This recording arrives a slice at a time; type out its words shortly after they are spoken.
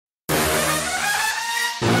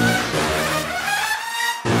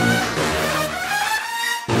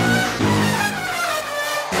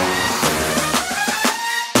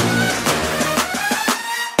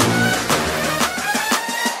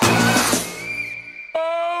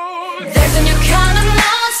There's a new kind of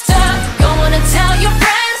monster. Go on and tell your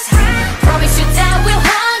friends. Promise you that we'll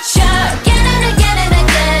haunt you again and again and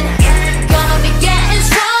again. Gonna be getting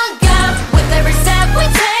stronger with every step we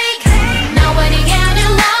take. Not waiting any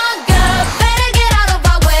longer. Better get out of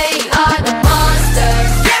our way. We are the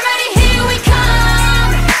monsters. Get ready, here we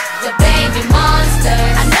come. The baby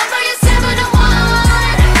monsters. I number you 7 to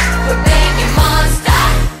 1. We're baby monster.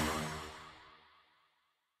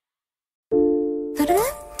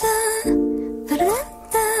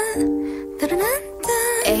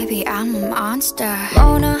 Baby, I'm a monster.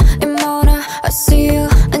 Mona and Mona, I see you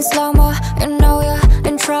in slow-mo. You know you're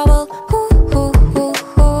in trouble.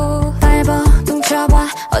 밟아, 둥쳐봐.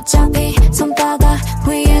 어차피 손바닥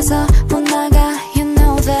위에서 못 나가. You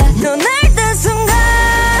know that. 넌 날 뜬 순간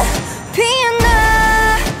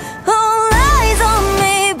피어나. All eyes on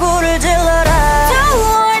me. 불을 질러라. Do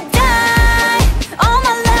or die. All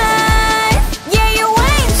my life. Yeah, you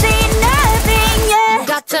ain't seen nothing yet.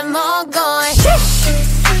 Got them all going.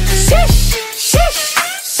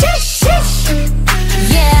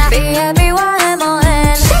 Yeah,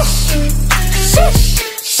 B-A-B-Y-M-O-N.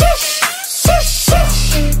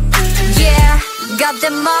 Yeah, got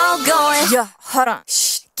them all going. Yeah, hold on.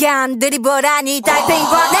 간 드리블하니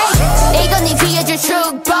달팽이관에. 이건 네 뒤에 줄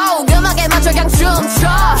축복. 음악에 맞춰 그냥 춤춰.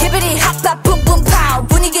 히브리 핫팝 붐붐 파우.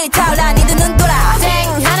 분위기 타올라 니들 눈 돌아.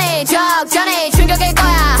 땡하네 적잖네 충격일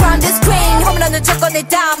거야. From the screen 홈런은 조건 내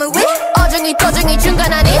다음을 위. 어중이 to중이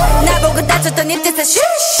중간 아니. 날 보고 다쳤던 입뜻에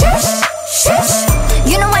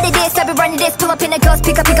You know what it is, I'll be running this. Pull up in a ghost,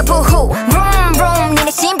 pick up, boo-hoo. Vroom, vroom, 니네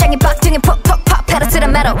심장이 박등에 pop, pop, pop. Pedal to the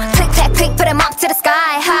metal, click, clack, click, put 'em up to the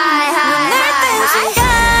sky. High, high,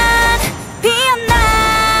 high. 피어나.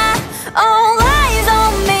 All eyes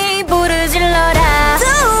on me. 불을 질러라.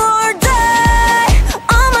 Do or die.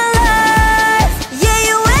 All my life. Yeah,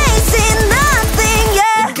 you ain't seen nothing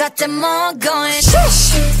yet. Got them all going.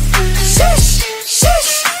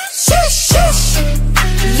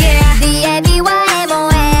 Yeah,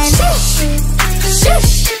 B-A-B-Y-M-O-N.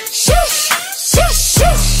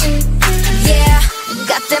 Yeah,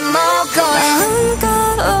 got them all going. 마음껏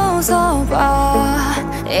웃어봐.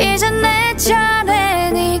 이제 내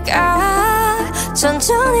차례니까.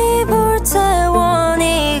 천천히 불태워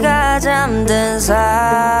네가 잠든 사이.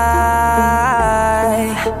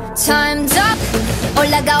 Time's up.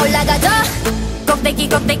 올라가 올라가 더. 꼭대기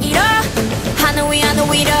꼭대기로. 하늘 위 하늘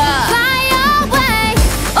위로. Fly away.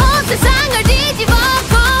 온 세상을 뒤집어.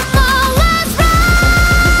 Come on, let's ride.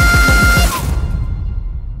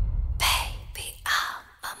 Baby, I'm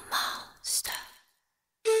a monster.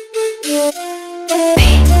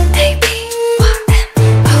 B-A-B-Y-M-O-N.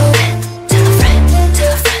 Tell a friend, tell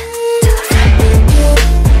a friend, tell a friend.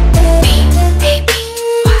 B-A-B-Y-M-O-N.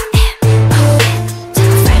 Tell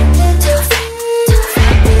a friend, tell a friend, tell a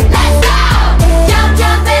friend. Let's go. Jump,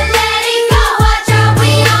 jump and let it go. Watch out,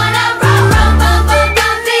 we on a roll, roll, bump, bump,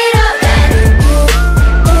 bump, feet up then.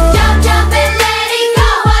 Jump, jump and let it go.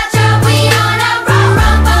 Watch out, we on a roll,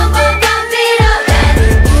 roll, bump, bump, bump, feet up then.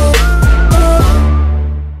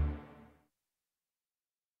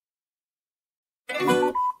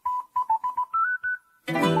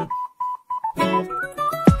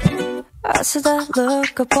 I see that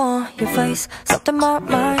look upon your face. Something my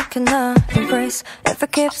mind cannot embrace. If I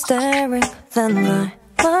keep staring, then I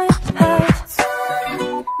might have.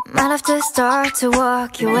 Might have to start to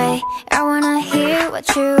walk your way. I wanna hear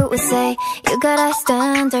what you would say. You got high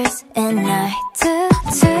standards and I do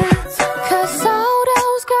too. Cause all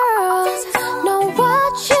those girls know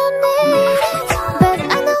what you need. But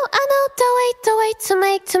I know the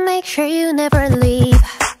way to make sure you never leave.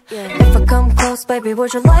 If I come close, baby,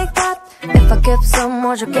 would you like that? If I give some,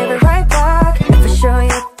 would you give it right back? If I show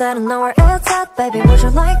you that I know where it's at, baby, would you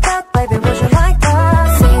like that? Baby, would you like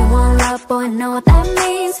that? Say you want love, boy, know what that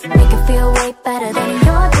means. Make it feel way better than in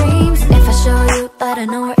your dreams. If I show you that I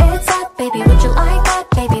know where it's at, baby, would you like that?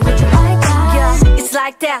 Baby, would you like that? Yeah, it's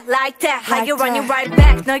like that. How you running right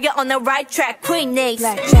back? Know you're on the right track, Queen Nace.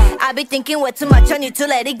 I be thinking way too much, I need to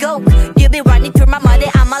let it go. You be running through my mind,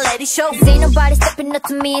 I'ma let it show. See nobody stepping up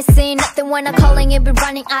to me and saying nothing when I'm calling. You be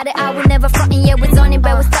running out of I would never frontin', yeah, we're on it,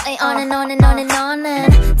 but we're starting on and on and on and on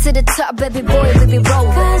and to the top, baby boy, we be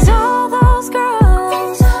rolling. Cause all those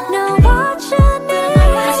girls know what you need.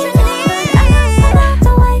 I know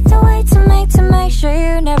the way to make sure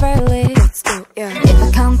you never leave. If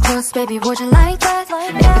I come close, baby, would you like that?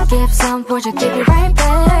 If I give some, would you give it right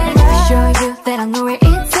back? If I show you that I know where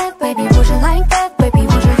it's at, baby, would you like that? Baby,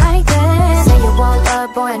 would you like that? Say you want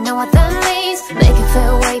love, boy, I know what that means. Make it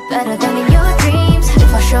feel way better than in your dreams.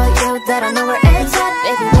 If I show you that I know where it's at,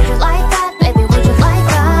 baby, would you like that? Baby, would you like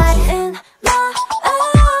that? In my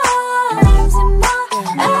eyes,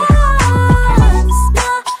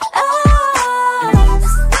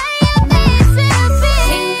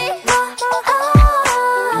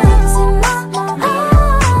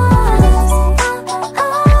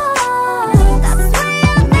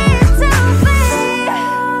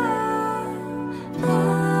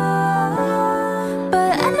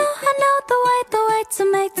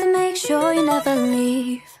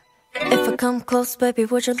 close, baby,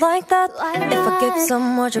 would you like that? If I give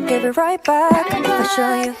some, would you give it right back? If I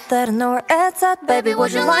show you that I know where it's at, baby,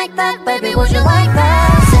 would you like that? Baby, would you like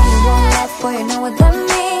that? Say you want love, boy, you know what that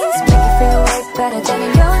means. Make you feel way better than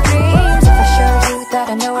in your dreams. If I show you that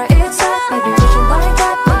I know where it's at, baby, would you like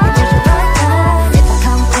that? Baby, would you like that? If I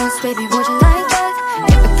come close, baby, would you like that?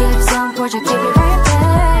 If I give some, would you give it right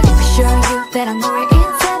back? If I show you that I know where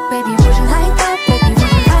it's at, baby, would you like that? Baby, would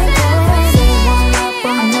you like that? Say you want love, boy,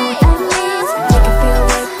 I know what that means. Make you feel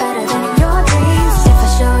way better than in your dreams. If I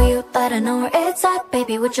show you that I know where it's at,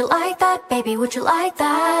 baby, would you like that? Baby, would you like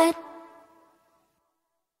that?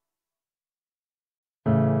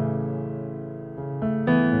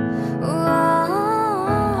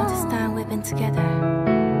 All this time we've been together,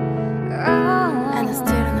 and I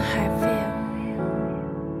still don't know how I feel.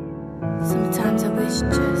 Sometimes I wish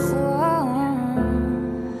just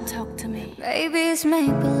talk to me. Maybe it's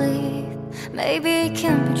make-believe, maybe it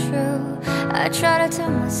can't be true. I try to tell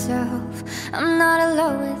myself I'm not in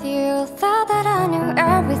love with you. Thought that I knew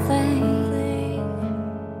everything.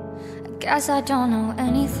 I guess I don't know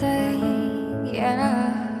anything,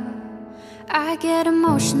 yeah. I get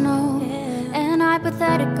emotional and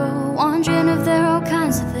hypothetical, wondering if there are all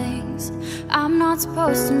kinds of things I'm not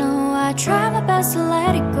supposed to know. I try my best to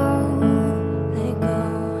let it go.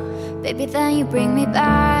 Baby, then you bring me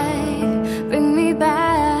back, bring me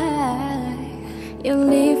back. You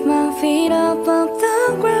leave my feet up the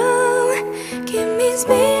ground, keep me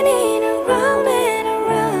spinning around and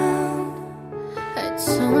around. At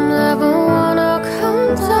some level, wanna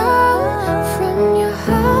come down from your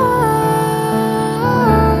heart.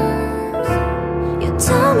 You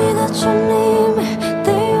tell me that you need me,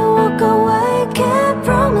 then you walk away. Can't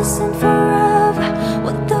promise in forever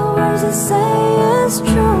what the words you say is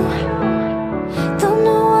true. Don't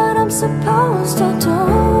know what I'm supposed to do.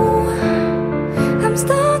 I'm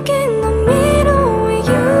stuck in the middle with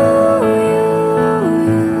you,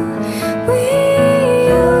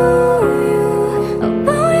 Oh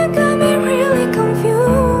boy, you got me really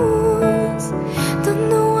confused. Don't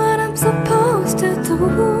know what I'm supposed to do.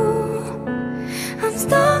 I'm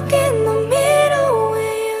stuck in the middle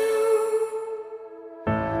with you.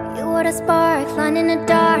 You were the spark, line in the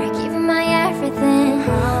dark, giving my everything.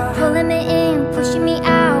 Pulling me in, pushing me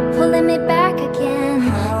out, pulling me back again.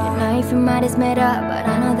 You know if your mind is made up, but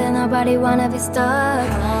I know that nobody wanna be stuck.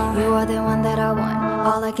 You are the one that I want,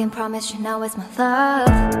 all I can promise you now is my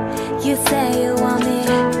love. You say you want me,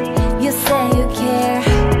 you say you care.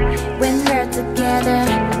 When we're together,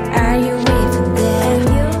 are you even there?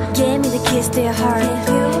 Gave me the keys to your heart,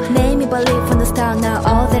 made me believe from the start. Now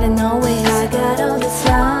all that I know is I got all this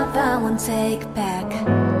love I won't take back.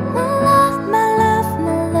 My love, my love,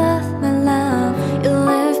 my love, my love. You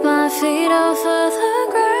lift my feet off of the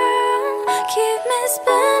ground, keep me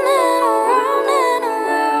spinning around and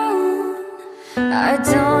around. I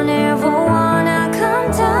don't ever wanna come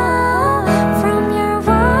down from your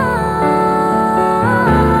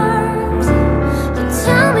arms. You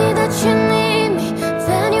tell me that you need me,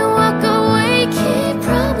 then you walk away. Keep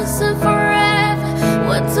promising forever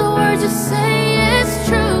what the words you say is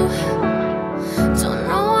true. Don't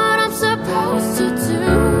know what I'm supposed to do.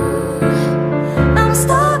 I'm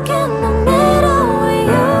stuck in the middle with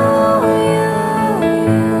you,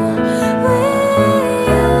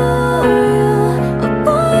 Oh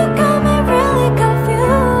boy, you got me really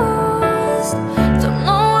confused. Don't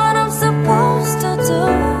know what I'm supposed to do.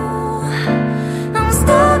 I'm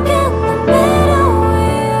stuck in the middle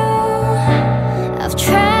with you. I've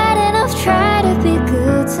tried and I've tried to be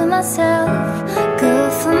good to myself,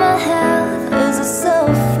 good for my health. Is it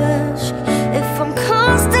selfish if I'm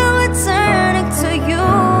constantly turning to you,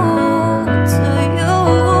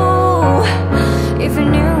 If you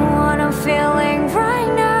knew what I'm feeling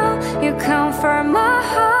right now, you comfort my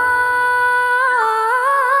heart.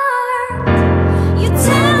 You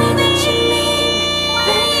tell me that you need me,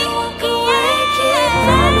 then you walk away. Keep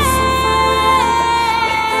promising forever,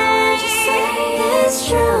 what the words you say is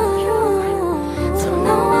true. Don't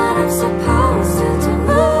know what I'm supposed to do.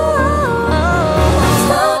 I'm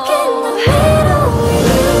stuck in the middle with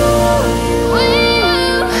you,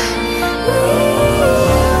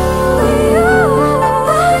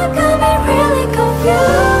 Oh, you got me really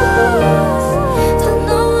confused. Don't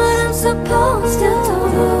know what I'm supposed to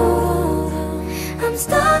do. I'm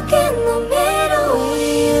stuck in the middle with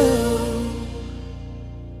you.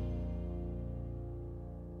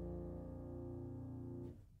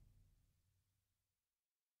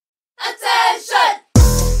 Attention!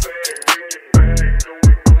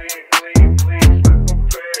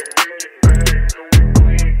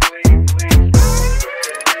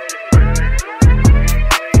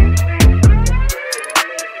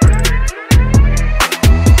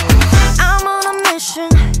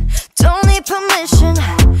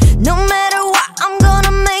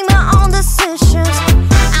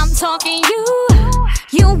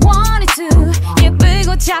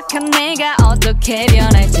 어떻게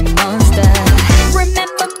변할지 monster.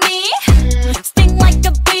 Remember me? Sting like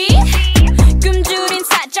a bee. 굶주린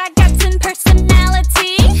사자 같은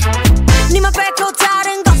personality. 네맘 뺏고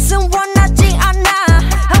다른 것은 원하지 않아.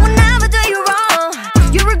 I will never do you wrong.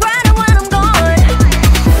 You regret it when I'm gone.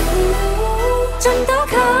 좀 더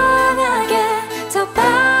강하게 더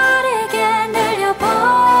빠르게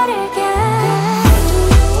날려버릴게.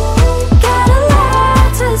 Got a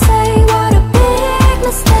lot to say, what a big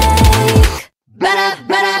mistake. Better,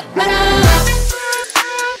 better, better.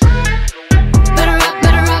 Better up,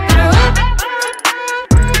 better up, better up.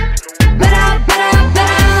 Better up, better up,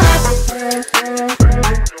 better up.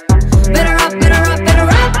 Better up, better up, better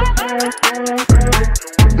up.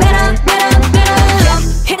 Better, better, better.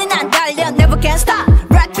 힘은 안 달려, never can stop.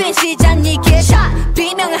 랩인 시작 이게 샷.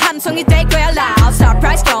 비명은 함성이 될 거야 loud.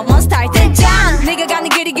 Surprise come on start 등장. 네가 가는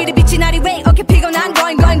길이 빛이 나리 way. Okay 피곤한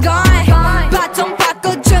going. 바통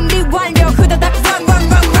받고 준비 완료. 후다닥 run.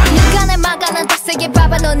 누가 날 막아난 덕색에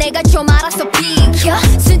봐봐 너 내가 좀 알아서 비켜.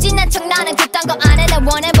 순진한 척 나는 그딴 거 안 해. 나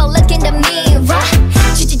whenever look in the mirror.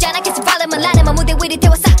 지치지 않아 계속 발음을 나는 무대 위를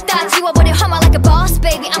태워 싹 다 지워버려. I'm like a boss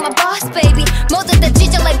baby, I'm a boss baby. 모두 다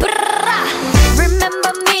찢어 like 브르르라.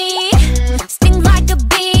 Remember me? Sting like a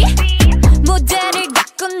bee. 무대를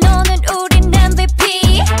갖고 노는 우린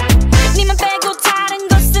MVP. 니만 빼고 다른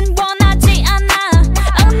것은 원하지 않아.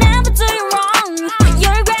 I'll never do you wrong.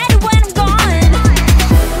 You'll regret it when I'm gone.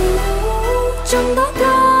 좀 더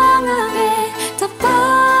강하게 더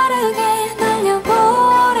빠르게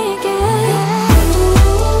날려버릴게.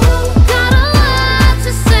 Got a lot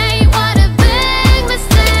to say, what a big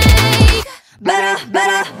mistake. Better.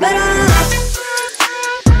 Better up, better up, better up.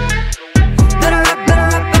 Better up, better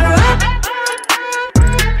up, better up.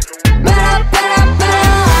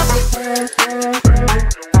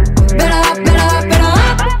 Better up, better up, better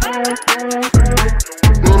up.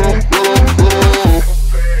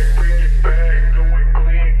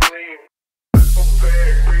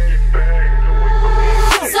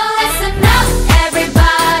 So listen up,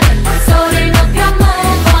 everybody. 소리 높여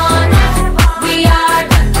move on. We are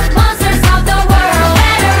the monsters of the world.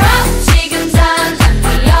 Better up, 지금 당장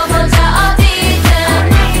뛰어보자 어디든.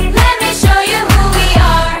 Let me show you who we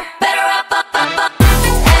are. Better up, up, up, up.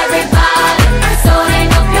 Everybody, 소리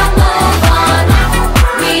높여 move on.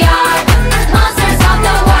 We are the monsters of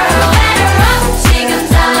the world. Better up, 지금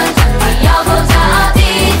당장 뛰어보자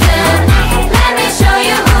어디든. Let me show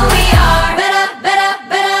you who we are. Better, better,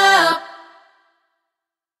 better.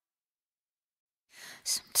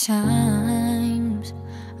 Sometimes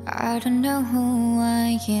I don't know who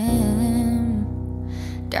I am,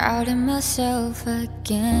 doubting myself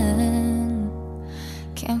again.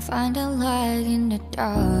 Can't find a light in the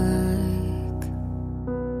dark,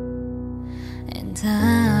 and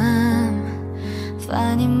I'm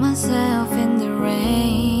finding myself in the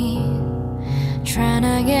rain, trying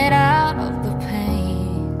to get out of the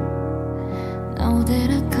pain. Know that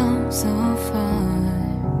I've come so far.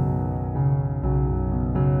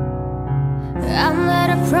 I made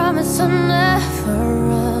a promise I'll never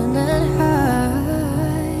run and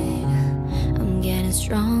hide. I'm getting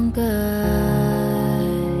stronger.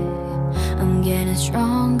 I'm getting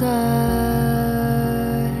stronger.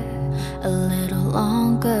 A little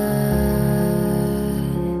longer.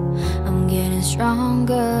 I'm getting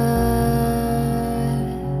stronger.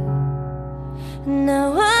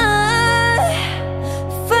 Now I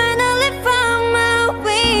finally found my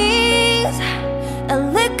wings. I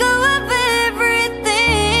let go of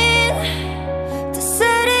everything,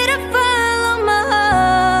 decided to follow my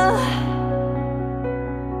heart.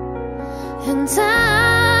 And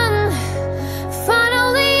I'm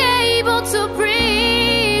finally able to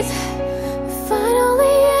breathe,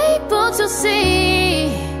 finally able to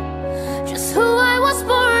see just who I was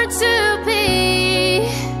born to be.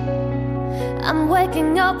 I'm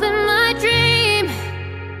waking up in my dream.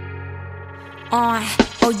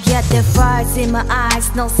 Oh yeah, the fires in my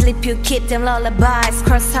eyes. No sleep, you keep them lullabies.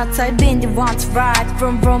 Cross out, I've been the one to ride.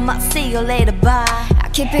 Vroom, I'll see you later, bye. I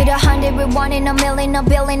keep it 100 with 1 in a million, a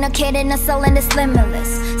billion, a kid and a soul and it's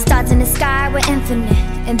limitless. Stars in the sky, we're infinite.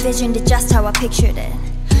 Envisioned it just how I pictured it.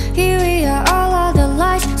 Here we are, all of the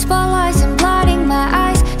lights, spotlights and blinding my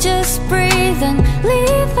eyes. Just breathe and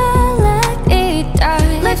leave and let it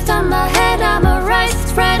die. Lift on my head, I'ma rise.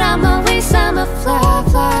 Spread out my wings, I'ma fly,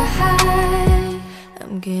 fly high.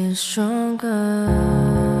 I'm getting stronger.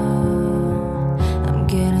 I'm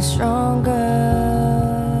getting stronger.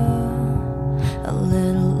 A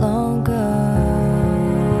little longer.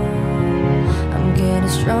 I'm getting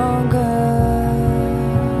stronger.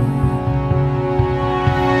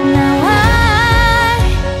 Now I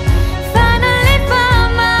finally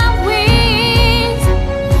found my wings.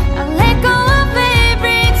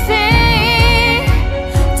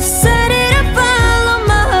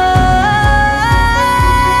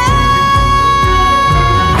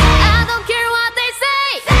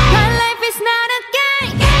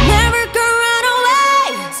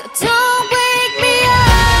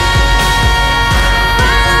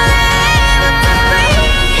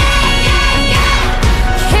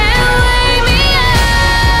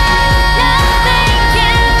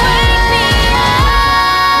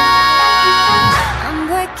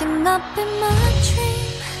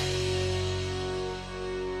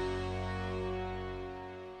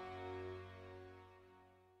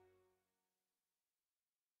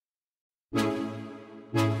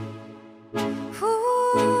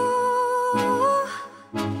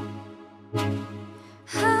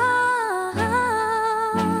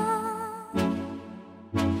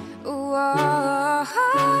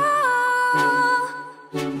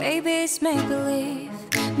 Maybe it's make-believe,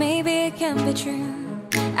 maybe it can be true.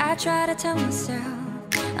 I try to tell myself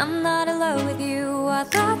I'm not in love with you. I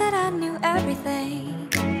thought that I knew everything.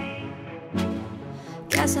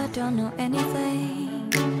 Guess I don't know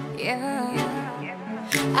anything. Yeah,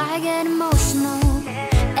 I get emotional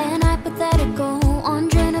and hypothetical,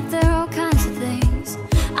 wondering if there are all kinds of things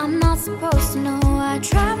I'm not supposed to know. I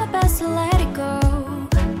try my best to let it go.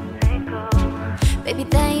 Baby,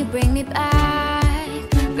 then you bring me back,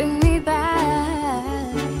 bring me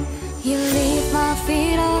back. You leave my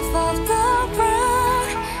feet off of the ground,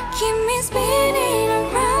 keep me spinning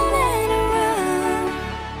around and around.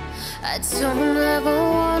 I don't ever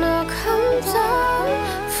wanna come down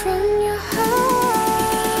from your arms.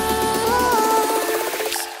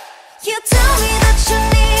 You tell me that you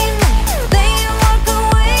need me, then you walk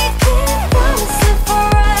away, can't promise it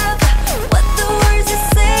forever. What the words you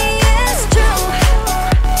say is true.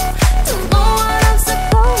 Don't know what I'm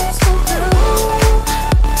supposed to do.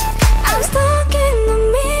 I'm stuck in the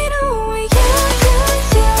middle with you.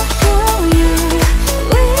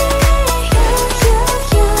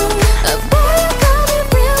 Boy, you got me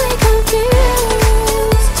really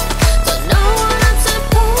confused. Don't know what I'm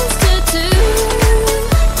supposed to do.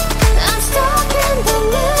 I'm stuck in the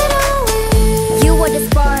middle with you. You were the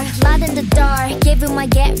spark, light in the dark, gave you my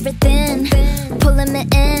everything. Pulling me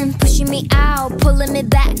in, pushing me out, pulling me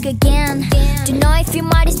back again. Don't know if your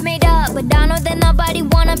mind is made up, but I know that nobody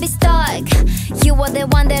wanna be stuck. You are the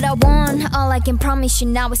one that I want, all I can promise you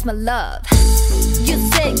now is my love. You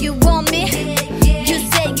said you want me, you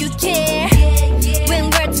said you care. When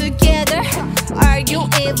we're together, are you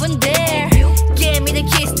even there? Give me the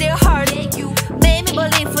keys to your heart,